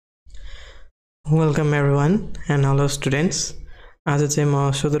Welcome everyone and hello students. आज चाहिँ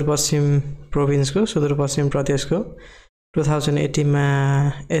म सुदूरपश्चिम प्रोभिन्सको सुदूरपश्चिम प्रदेशको 2080 मा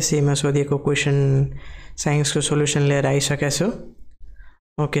एसई मा सोधिएको क्वेशन साइन्सको सोलुसन लिएर आइसकेको छु.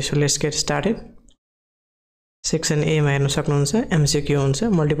 Okay, so let's get started. Section A मा हेर्न सक्नुहुन्छ एमसीक्यू हुन्छ,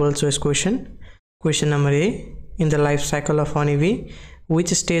 multiple choice question. Question number A, in the life cycle of honey bee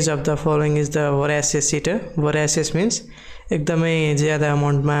which stage of the following is the voracious eater? Voracious means एकदमै ज्यादा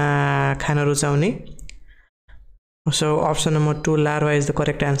अमाउन्टमा Khan रुचाउने. So option number 2, larva, is the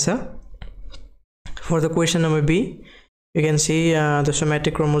correct answer. For the question number B, you can see the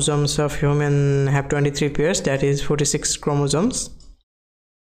somatic chromosomes of human have 23 pairs, that is 46 chromosomes.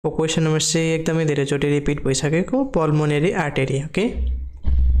 For question number C, एकदमै धेरै चोटि repeat भइसकेको pulmonary artery. Okay.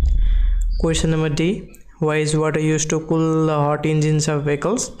 Question number D, why is water used to cool the hot engines of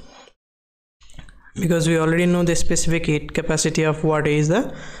vehicles? Because we already know the specific heat capacity of water is the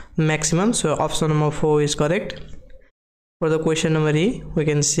maximum, so option number 4 is correct. For the question number E, we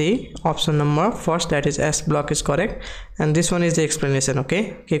can see option number first, that is S block, is correct, and this one is the explanation. Okay,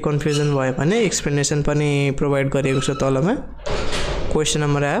 के confusion भयो भने explanation पनि provide गरिएको छ तलमा. Question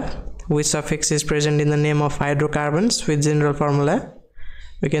number F, which suffix is present in the name of hydrocarbons with general formula?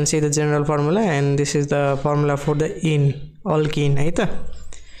 We can see the general formula, and this is the formula for the alkene, right?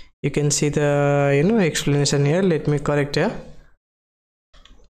 You can see the explanation here. Let me correct here.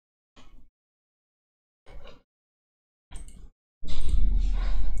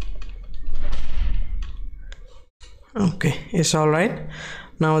 Okay, it's all right.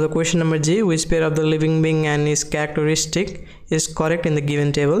 Now the question number G, which pair of the living being and its characteristic is correct in the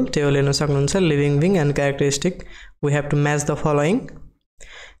given table? Table हेर्न सक्नुहुन्छ, living being and characteristic. We have to match the following.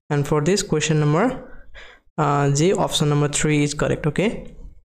 And for this question number G, option number 3 is correct. Okay.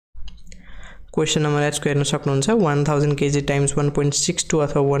 Question number H को हेर्न सक्नुहुन्छ, 1000 kg times 1.62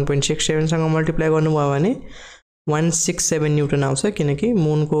 अथवा 1.67 सँग multiply गर्नुभयो भने 167 Newton आउँछ, किनकि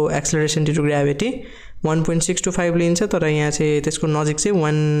मून को एक्सेलरेसन ड्यू टु ग्रेभिटी 1.625 लिन्छ, तर यहाँ चाहिँ त्यसको नजिक चाहिँ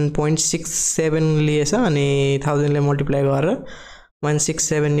 1.67 लिएछ अनि 1000 ले मल्टिप्लाई गरेर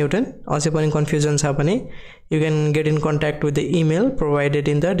 167 Newton. Also पनि confusion छ भने you can get in contact with the email provided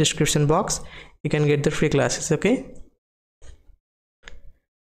in the description box. You can get the free classes. Okay.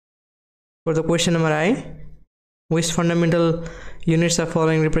 For the question number I, which fundamental units are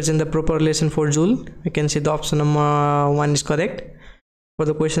following represent the proper relation for joule? We can see the option number 1 is correct. For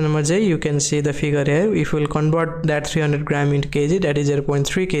the question number J, you can see the figure here. If we will convert that 300 gram into kg, that is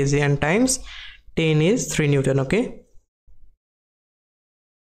 0.3 kg, and times 10 is 3 Newton. Okay.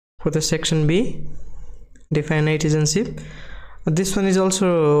 For the section B, define nitrogen ship. This one is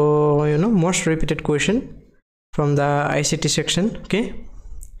also most repeated question from the ICT section. Okay,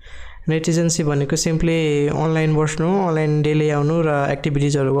 nitrogen ship भनेको simply online बस्नु, online daily आउनु र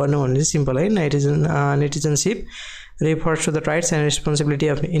activities हरु गर्नु भन्ने simple है. Nitrogen ship refers to the rights and responsibility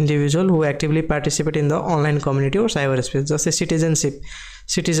of individual who actively participate in the online community or cyberspace. जस्तै citizenship,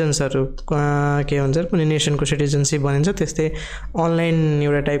 सिटिजन्सहरु के भन्छ, कुनै नेसनको सिटिजनशिप भनिन्छ, त्यस्तै अनलाइन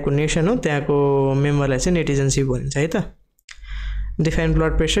एउटा टाइपको नेसन हो, त्यहाँको मेम्बरलाई चाहिँ नेटिजनशिप भनिन्छ है त. Define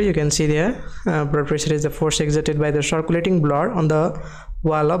blood pressure. You can see there, blood pressure is the force exerted by the circulating blood on the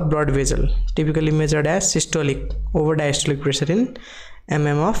wall of blood vessel, typically measured as systolic over diastolic pressure in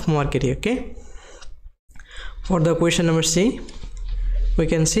mm of mercury. Okay. For the question number C, we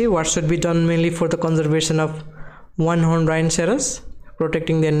can see what should be done mainly for the conservation of one-horned rhinoceros.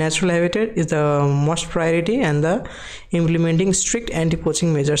 Protecting their natural habitat is the most priority, and the implementing strict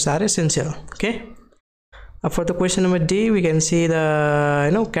anti-poaching measures are essential. Okay. For the question number D, we can see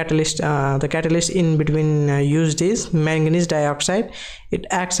the catalyst. The catalyst in between used is manganese dioxide. It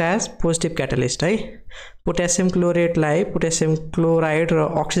acts as positive catalyst. Potassium chlorate lie potassium chloride raw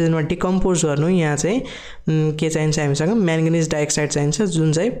oxygen मा decompose गर्नु यहाँ चाहिँ के चाहिन्छ हामीसँग manganese dioxide चाहिन्छ,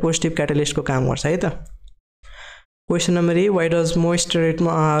 जुन चाहिँ positive catalyst को काम गर्छ है त. Question number E, why does moist red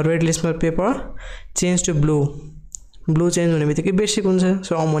litmus paper change to blue? Blue change हुने बित्तिकै basic हुन्छ,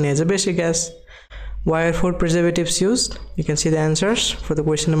 so ammonia is a basic gas. Why are food preservatives used? You can see the answers. For the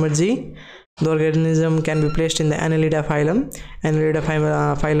question number G, the organism can be placed in the Annelida phylum. Annelida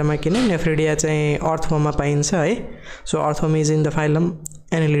phylum मा किन Nephridia चाहिँ earthworm मा पाइन्छ है, so earthworm is in the phylum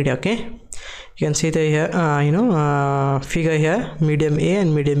Annelida. Okay. You can see the here figure here, medium A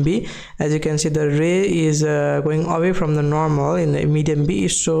and medium B. As you can see, the ray is going away from the normal in the medium B,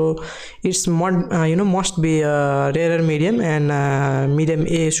 so it's must be a rarer medium, and medium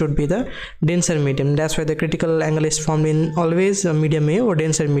A should be the denser medium. That's why the critical angle is formed in always medium A or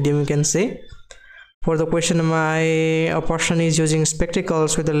denser medium, you can say. For the question number I, a person is using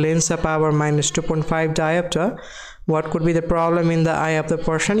spectacles with a lens of power minus 2.5 diopter. What could be the problem in the eye of the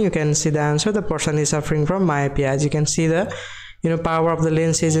person? You can see the answer. The person is suffering from myopia. As you can see, the power of the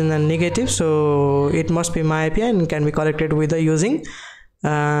lens is in the negative, so it must be myopia and can be corrected with the using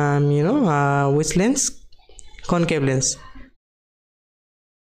which lens? Concave lens.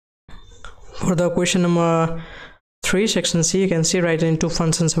 For the question number 3, section C, you can see write in two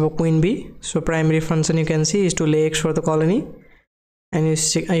functions of a queen bee. So primary function you can see is to lay eggs for the colony, and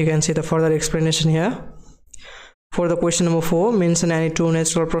you can see the further explanation here. For the question number 4, mention any two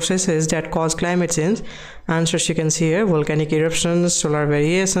natural processes that cause climate change. Answers you can see here: volcanic eruptions, solar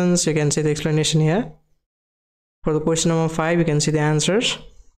variations. You can see the explanation here. For the question number 5, you can see the answers.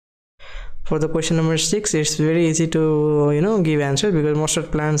 For the question number 6, it's very easy to give answers because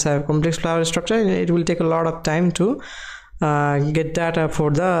mustard plants have complex flower structure, and it will take a lot of time to get data for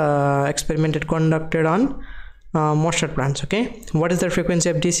the experiment conducted on mustard plants. Okay, what is the frequency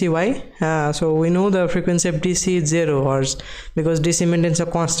of DC? Why? So we know the frequency of DC is 0 Hz because DC maintains a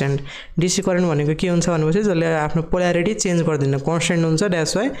constant. DC current भनेको के हुन्छ भनेपछि जसले आफ्नो polarity change गर्दैन, constant हुन्छ.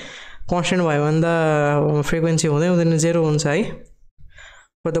 That's why constant भयो भने the frequency हुँदै हुँदैन 0 हुन्छ है.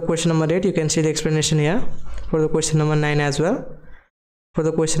 For the question number 8, you can see the explanation here. For the question number 9 as well. For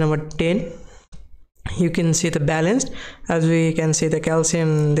the question number 10, you can see the balanced. As we can see the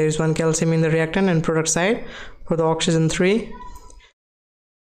calcium, there is one calcium in the reactant and product side. For the oxygen 3,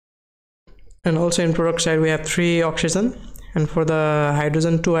 and also in product side we have 3 oxygen, and for the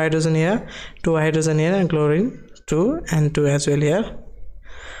hydrogen 2 hydrogen here, 2 hydrogen here, and chlorine 2 and 2 as well here.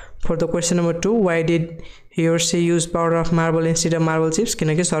 For the question number 2, why did he or she use powder of marble instead of marble chips?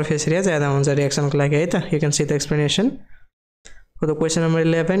 किनकि surface area ज्यादा हुन्छ reaction को लागि है त. You can see the explanation. For the question number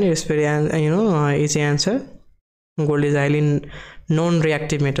 11, it is very easy answer. Gold is highly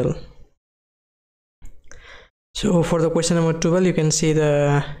non-reactive metal. So for the question number 12, you can see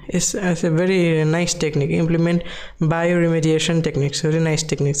it's a very nice technique. Implement bioremediation techniques. Very nice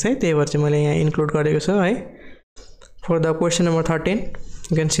techniques है. त्यही भएर चाहिँ मैले यहाँ include गरेको छु है. For the question number 13,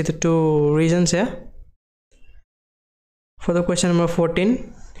 you can see the 2 reasons here. For the question number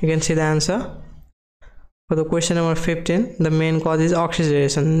 14, you can see the answer. For the question number 15, the main cause is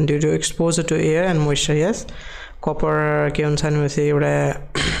oxidation due to exposure to air and moisture. Yes, copper के हुन्छ भनेपछि एउटा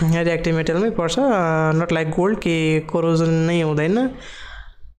reactive metal मै पर्छ, not like gold कि corrosion नै हुँदैन.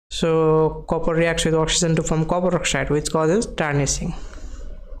 So copper reacts with oxygen to form copper oxide, which causes tarnishing.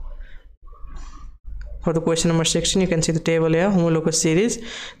 For the question number 16, you can see the table here, homologous series.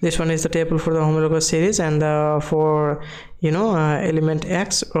 This one is the table for the homologous series, and for element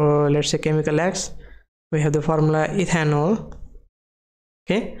X, or let's say chemical X, we have the formula ethanol.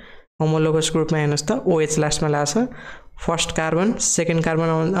 Okay, homologous group में हेर्नुस् त OH last मा लाग्छ. First carbon, second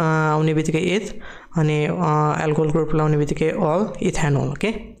carbon आउने बित्तिकै eth, अनि alcohol group लाउने बित्तिकै all ethanol.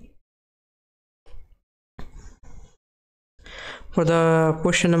 Okay. For the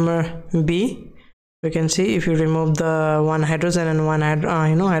question number B, you can see if you remove the one hydrogen and one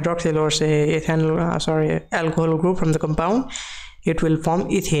hydroxyl or say ethanol alcohol group from the compound, it will form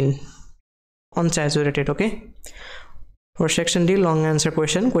ethene, unsaturated. Okay. For section D, long answer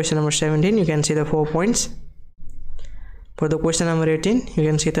question number 17, you can see the 4 points. For the question number 18, you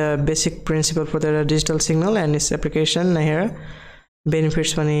can see the basic principle for the digital signal and its application here.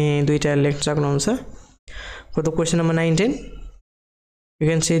 Benefits पनि दुईटा लेख्न सक्नुहुन्छ. For the question number 19, you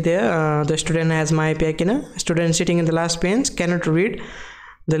can see there the student has myopia. Student sitting in the last bench cannot read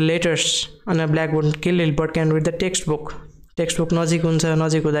the letters on a blackboard but can read the textbook. Textbook नजिक हुन्छ,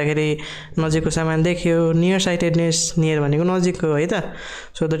 नजिक हुँदाखेरि नजिकको सामान देख्यो. Near sightedness, near भनेको नजिकको है त.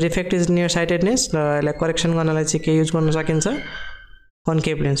 So the defect is near sightedness. यसलाई करेक्सन गर्नलाई चाहिँ के युज गर्न सकिन्छ?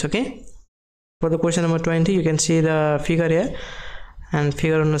 Concave lens. Okay. For the question number 20, you can see the figure here, and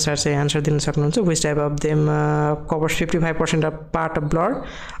figure अनुसार चाहिँ answer दिन सक्नुहुन्छ. Which type of them covers 55% of part of blood?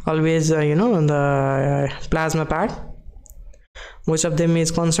 Always the plasma part. Which of them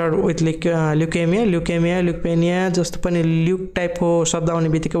is concerned with leukemia? Leukemia जस्तो पनि Luke type को शब्द आउने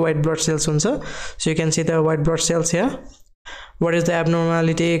बित्तिकै white blood cells हुन्छ. So you can see the white blood cells here. What is the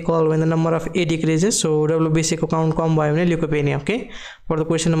abnormality called when the number of A decreases? So WBC को count कम भयो भने leukopenia. Okay. For the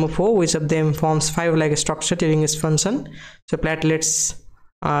question number 4, which of them forms 5-like structure during its function? So platelets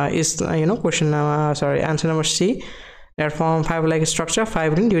is question answer number C. That form 5-like structure,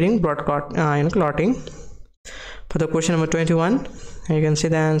 fibrin during blood clot, clotting. For the question number 21, you can see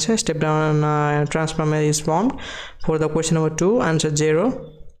the answer. Step down transformer is formed. For the question number 2, answer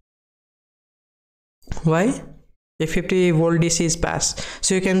 0. Why? A 50 volt DC is passed.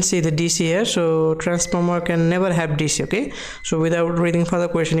 So you can see the DC here. So transformer can never have DC. Okay. So without reading further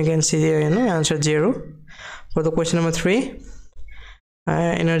question, you can see the answer 0. For the question number 3,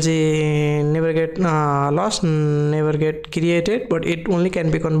 energy never get lost, never get created, but it only can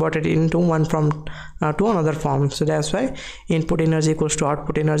be converted into one form to another form. So that's why input energy equals to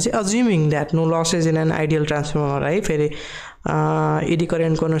output energy, assuming that no losses in an ideal transformer, right? Very eddy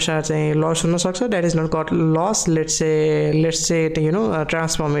current ko anusar chahi loss huna sakcha, that is not called loss. Let's say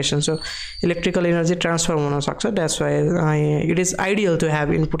transformation. So electrical energy transform huna sakcha, that's why it is ideal to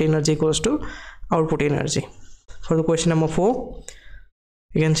have input energy equals to output energy. For the question number 4,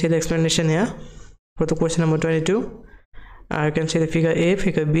 you can see the explanation here. For the question number 22, you can see the figure A,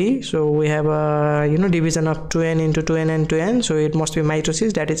 figure B. So we have a division of 2n into 2n and 2n. So it must be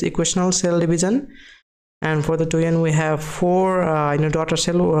mitosis, that is equational cell division. And for the 2n, we have 4 daughter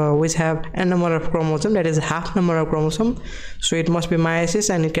cell which have n number of chromosomes, that is half number of chromosomes. So it must be meiosis,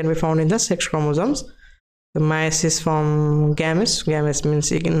 and it can be found in the sex chromosomes. The meiosis from gametes. Gametes means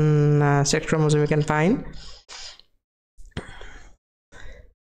in sex chromosome you can find.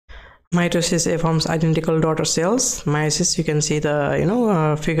 Mitosis forms identical daughter cells. Meiosis, you can see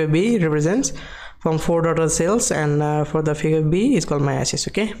the figure B represents from 4 daughter cells, and for the figure B is called meiosis.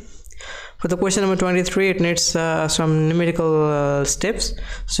 Okay. For the question number 23, it needs some numerical steps.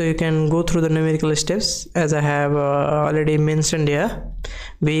 So you can go through the numerical steps as I have already mentioned here.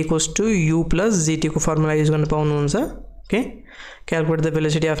 V equals to U plus ZT ko formula use garna paunनुहुन्छ. Okay. Calculate the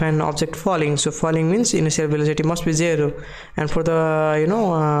velocity of an object falling. So falling means initial velocity must be 0. And for the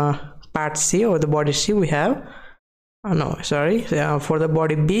part C or the body C, we have for the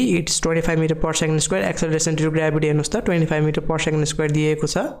body B, it's 25 meter per second square. Acceleration due to gravity हेर्नुस् 25 meter per second square दिएको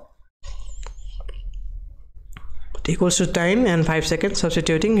छ. It equals to time and 5 seconds.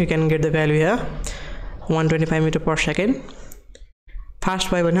 Substituting, you can get the value here, 125 meter per second. Fast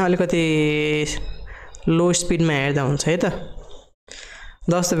भयो भने अलिकति low speed मा हेर्दा हुन्छ है त.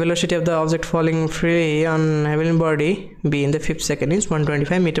 Thus the velocity of the object falling free on heavenly body B in the 5th second is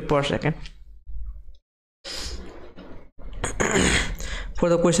 125 meter per second. For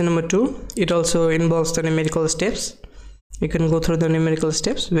the question number 2, it also involves the numerical steps. You can go through the numerical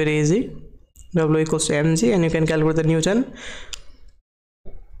steps, very easy. W equals to mg, and you can calculate the Newton.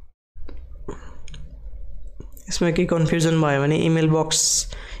 यसमा के confusion भयो भने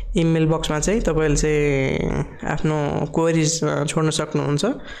email बक्समा चाहिँ तपाईले चाहिँ आफ्नो queries छोड्न सक्नुहुन्छ.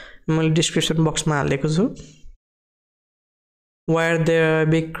 मैले डिस्क्रिप्सन बक्समा हालेको छु. Where there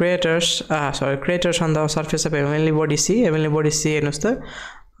big craters on the surface of heavenly body C. Heavenly body C हेर्नुस् त.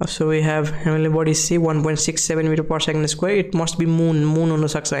 So we have heavenly body C 1.67 meter per second square. It must be moon हुन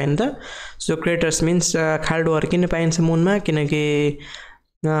सक्छ हैन त. So craters means खाल्डोहरु किन पाइन्छ मुनमा, किनकि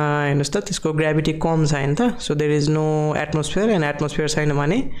हेर्नुस् त त्यसको ग्रेभिटी कम छ हैन त. So there is no atmosphere, and atmosphere छैन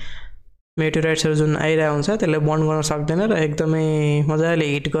भने मेटेराइट्सहरु जुन आइरा हुन्छ त्यसले बन्ड गर्न सक्दैन र एकदमै मजाले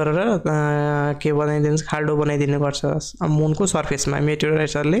हिट गरेर के बनाइदिन्छ, खाल्डो बनाइदिने गर्छ मुनको सरफेसमा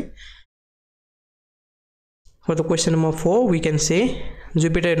मेटेराइट्सहरुले. For the question number 4, we can say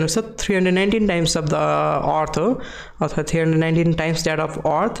Jupiter is 319 times of the Earth, or 319 times that of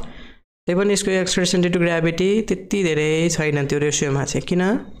Earth. Even its acceleration due to gravity त्यति धेरै छैन त्यो रेशियोमा चाहिँ.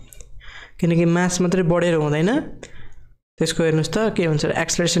 किनकि मास मात्रै बढेर हुँदैन. त्यसको हेर्नुस् त के भन्छ,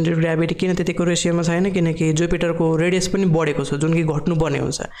 एक्सेलरेसन ड्यू टु ग्राभिटी किन त्यतिको रेशियोमा छैन, किनकि जुपिटरको रेडियस पनि बढेको छ, जुन कि घट्नु पर्ने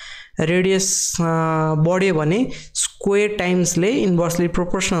हुन्छ. रेडियस बढ्यो भने स्क्वायर टाइम्सले इन्भर्सली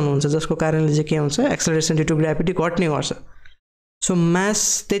प्रोपोर्सनल हुन्छ, जसको कारणले चाहिँ के हुन्छ, एक्सेलरेसन ड्यू टु ग्राभिटी घट्ने गर्छ. सो मास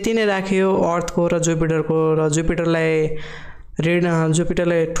त्यति नै राख्यो अर्थको र जुपिटरको, र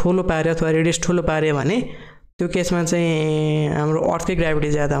जुपिटरलाई ठुलो पार्यो अथवा रेडियस ठुलो पार्यो भने त्यो केसमा चाहिँ हाम्रो अर्थकै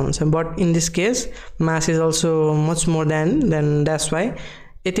ग्राभिटी ज्यादा हुन्छ. But in this case mass is also much more than that's why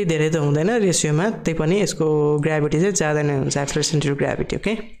यति धेरै त हुँदैन रेशियोमा, त्यही पनि यसको ग्राभिटी चाहिँ ज्यादा नै हुन्छ, acceleration due to gravity.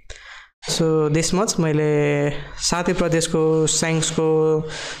 Okay. So this much मैले 7 प्रदेशको साइन्सको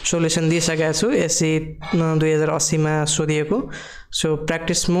सोल्युसन दिइसकेको छु, एससी 2080 मा सोधिएको. सो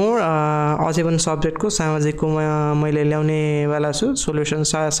प्र्याक्टिस मोर अझै पनि सब्जेक्टको सामाजिकको मैले ल्याउने वाला छु सोल्युसन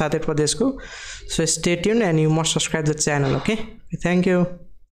 7 प्रदेशको. So stay tuned and you must subscribe the channel. Okay, thank you.